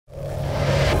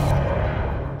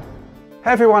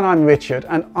Hey everyone, I'm Richard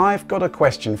and I've got a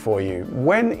question for you.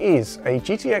 When is a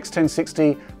GTX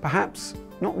 1060 perhaps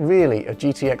not really a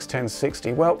GTX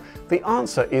 1060? Well, the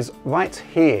answer is right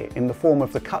here in the form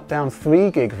of the cut down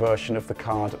 3GB version of the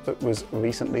card that was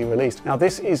recently released. Now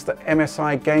this is the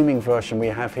MSI gaming version we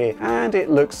have here and it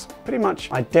looks pretty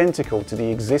much identical to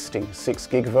the existing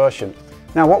 6GB version.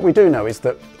 Now what we do know is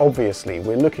that obviously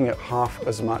we're looking at half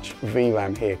as much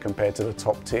VRAM here compared to the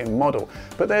top tier model,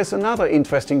 but there's another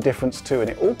interesting difference too, and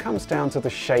it all comes down to the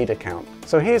shader count.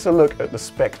 So here's a look at the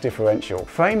spec differential.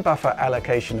 Frame buffer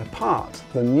allocation apart,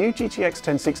 the new GTX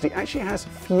 1060 actually has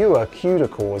fewer CUDA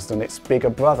cores than its bigger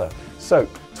brother. So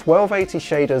 1280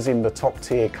 shaders in the top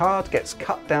tier card gets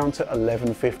cut down to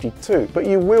 1152, but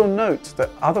you will note that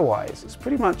otherwise it's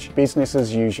pretty much business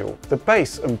as usual. The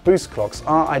base and boost clocks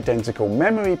are identical,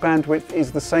 memory bandwidth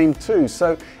is the same too,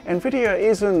 so Nvidia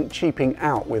isn't cheaping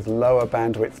out with lower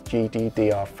bandwidth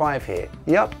GDDR5 here.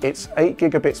 Yup, it's 8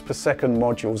 gigabits per second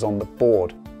modules on the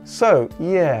board. So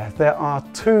yeah, there are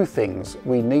two things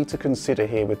we need to consider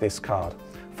here with this card.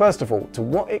 First of all, to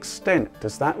what extent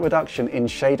does that reduction in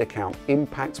shader count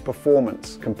impact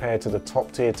performance compared to the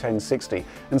top tier 1060?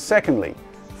 And secondly,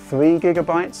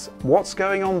 3GB, what's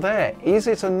going on there? Is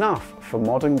it enough for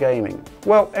modern gaming?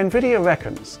 Well, Nvidia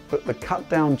reckons that the cut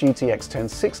down GTX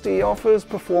 1060 offers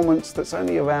performance that's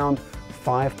only around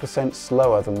 5%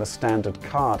 slower than the standard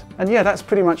card. And yeah, that's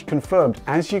pretty much confirmed,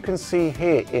 as you can see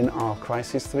here in our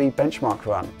Crysis 3 benchmark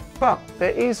run. But there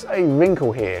is a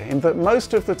wrinkle here in that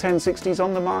most of the 1060s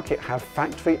on the market have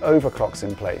factory overclocks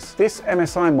in place. This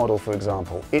MSI model, for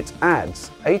example, it adds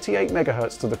 88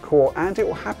 MHz to the core and it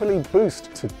will happily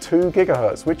boost to 2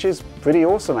 GHz, which is pretty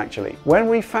awesome actually. When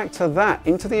we factor that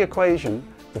into the equation,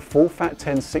 the full-fat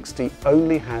 1060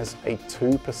 only has a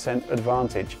 2%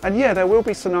 advantage. And yeah, there will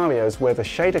be scenarios where the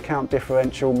shader count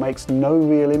differential makes no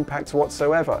real impact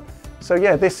whatsoever. So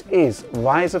yeah, this is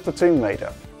Rise of the Tomb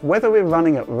Raider. Whether we're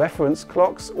running at reference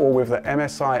clocks or with the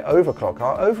MSI overclock,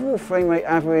 our overall frame rate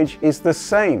average is the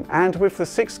same. And with the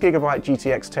 6GB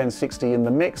GTX 1060 in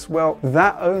the mix, well,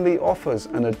 that only offers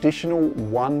an additional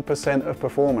 1% of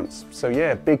performance. So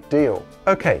yeah, big deal.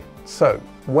 Okay, so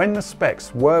when the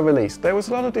specs were released, there was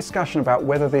a lot of discussion about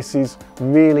whether this is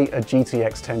really a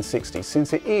GTX 1060,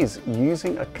 since it is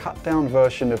using a cut down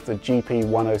version of the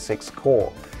GP106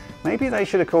 core. Maybe they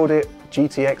should have called it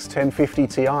GTX 1050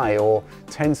 Ti or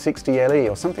 1060 LE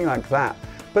or something like that.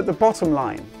 But the bottom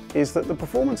line is that the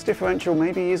performance differential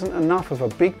maybe isn't enough of a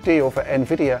big deal for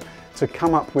Nvidia to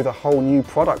come up with a whole new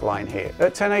product line here.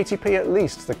 At 1080p at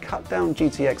least, the cut down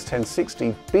GTX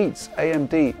 1060 beats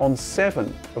AMD on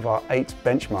 7 of our 8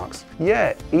 benchmarks.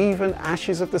 Yeah, even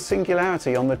Ashes of the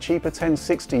Singularity on the cheaper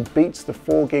 1060 beats the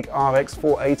 4GB RX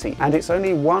 480, and it's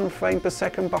only 1 frame per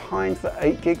second behind the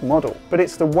 8GB model. But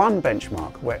it's the one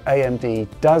benchmark where AMD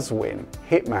does win,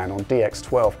 Hitman on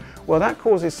DX12. Well, that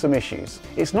causes some issues.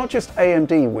 It's not just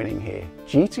AMD winning here.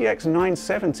 GTX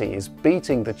 970 is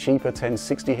beating the cheaper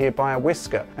 1060 here by a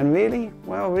whisker. And really,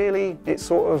 well really, it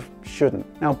sort of shouldn't.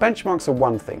 Now benchmarks are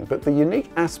one thing, but the unique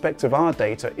aspect of our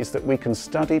data is that we can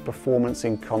study performance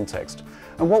in context.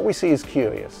 And what we see is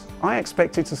curious. I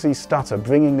expected to see Stutter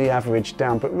bringing the average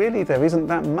down, but really there isn't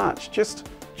that much, just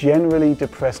generally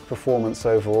depressed performance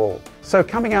overall. So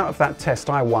coming out of that test,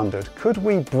 I wondered, could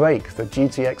we break the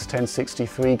GTX 1060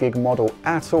 3GB model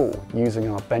at all using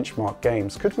our benchmark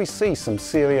games? Could we see some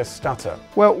serious stutter?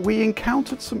 Well, we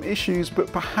encountered some issues,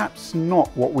 but perhaps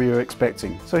not what we were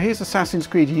expecting. So here's Assassin's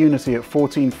Creed Unity at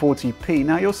 1440p.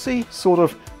 Now you'll see sort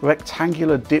of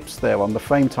rectangular dips there on the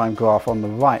frame time graph on the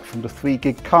right from the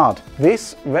 3GB card.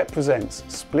 This represents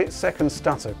split-second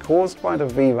stutter caused by the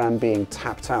VRAM being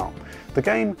tapped out. The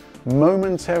game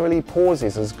momentarily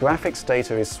pauses as graphics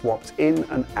data is swapped in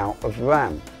and out of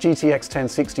RAM. GTX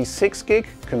 1060 6GB,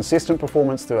 consistent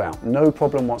performance throughout, no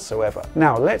problem whatsoever.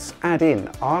 Now let's add in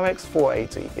RX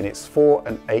 480 in its 4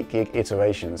 and 8GB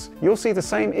iterations. You'll see the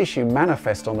same issue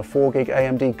manifest on the 4GB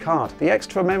AMD card. The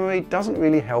extra memory doesn't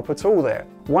really help at all there.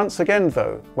 Once again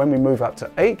though, when we move up to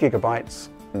 8GB,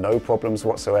 no problems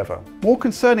whatsoever. More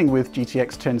concerning with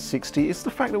GTX 1060 is the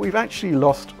fact that we've actually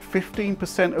lost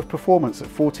 15% of performance at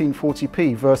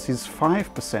 1440p versus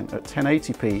 5% at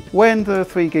 1080p when the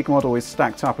 3GB model is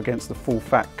stacked up against the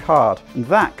full-fat card, and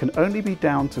that can only be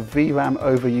down to VRAM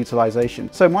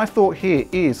overutilization. So my thought here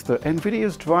is that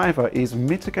Nvidia's driver is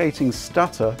mitigating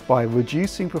stutter by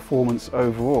reducing performance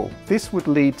overall. This would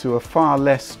lead to a far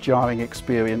less jarring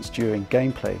experience during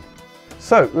gameplay.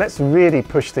 So let's really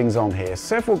push things on here.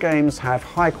 Several games have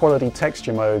high quality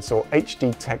texture modes or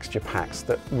HD texture packs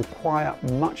that require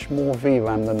much more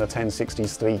VRAM than the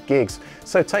 1060's 3 gigs.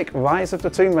 So take Rise of the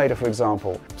Tomb Raider for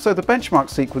example. So the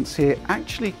benchmark sequence here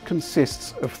actually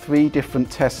consists of 3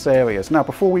 different test areas. Now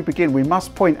before we begin, we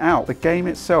must point out the game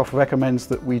itself recommends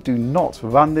that we do not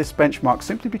run this benchmark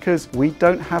simply because we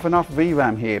don't have enough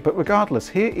VRAM here. But regardless,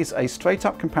 here is a straight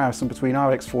up comparison between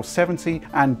RX 470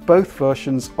 and both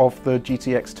versions of the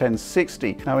GTX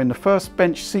 1060. Now in the first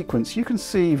bench sequence you can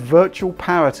see virtual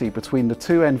parity between the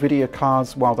 2 Nvidia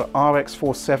cards while the RX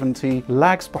 470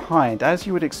 lags behind as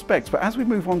you would expect. But as we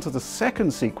move on to the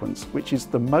second sequence, which is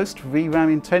the most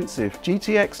VRAM intensive,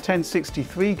 GTX 1060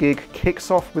 3GB kicks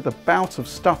off with a bout of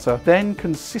stutter, then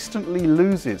consistently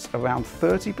loses around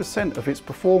 30% of its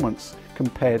performance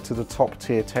compared to the top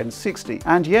tier 1060.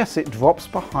 And yes, it drops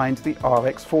behind the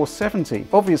RX 470.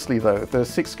 Obviously though, the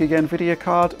 6GB Nvidia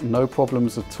card, no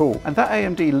problems at all. And that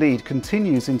AMD lead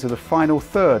continues into the final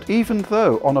third, even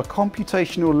though on a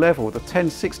computational level, the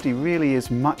 1060 really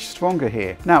is much stronger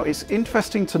here. Now, it's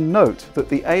interesting to note that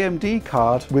the AMD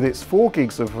card with its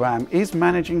 4GB of RAM is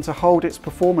managing to hold its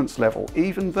performance level,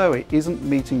 even though it isn't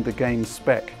meeting the game's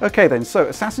spec. Okay then, so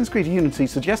Assassin's Creed Unity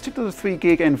suggested that a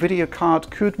 3GB Nvidia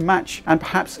card could match and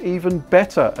perhaps even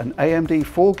better an AMD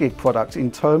 4GB product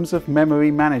in terms of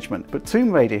memory management. But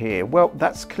Tomb Raider here, well,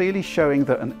 that's clearly showing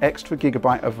that an extra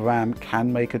gigabyte of RAM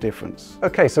can make a difference.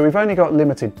 Okay, so we've only got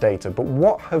limited data, but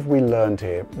what have we learned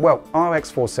here? Well,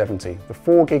 RX 470, the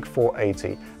 4GB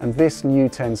 480, and this new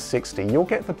 1060, you'll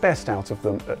get the best out of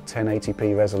them at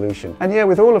 1080p resolution. And yeah,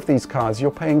 with all of these cards,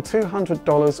 you're paying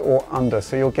 $200 or under,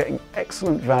 so you're getting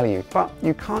excellent value. But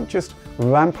you can't just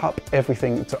ramp up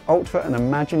everything to ultra and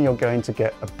imagine you're going to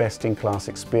get a best-in-class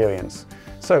experience.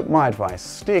 So my advice,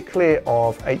 steer clear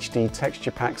of HD texture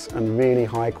packs and really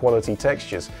high quality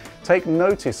textures. Take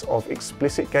notice of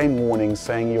explicit game warnings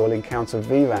saying you'll encounter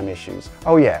VRAM issues.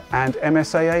 Oh yeah, and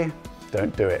MSAA?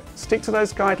 Don't do it. Stick to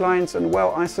those guidelines and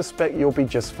well, I suspect you'll be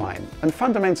just fine. And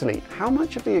fundamentally, how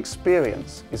much of the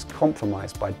experience is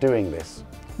compromised by doing this?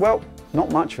 Well,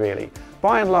 not much really.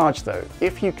 By and large though,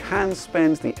 if you can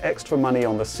spend the extra money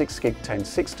on the 6GB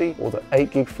 1060 or the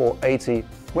 8GB 480,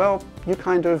 well, you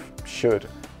kind of should.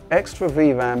 Extra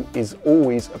VRAM is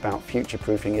always about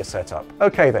future-proofing your setup.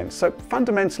 Okay then, so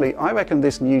fundamentally, I reckon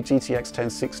this new GTX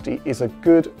 1060 is a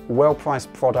good,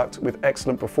 well-priced product with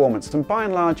excellent performance, and by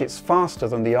and large, it's faster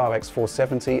than the RX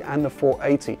 470 and the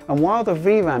 480. And while the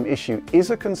VRAM issue is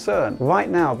a concern, right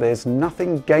now there's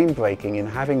nothing game-breaking in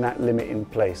having that limit in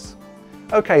place.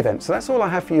 Okay then, so that's all I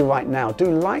have for you right now. Do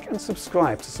like and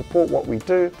subscribe to support what we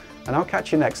do, and I'll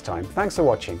catch you next time. Thanks for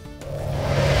watching.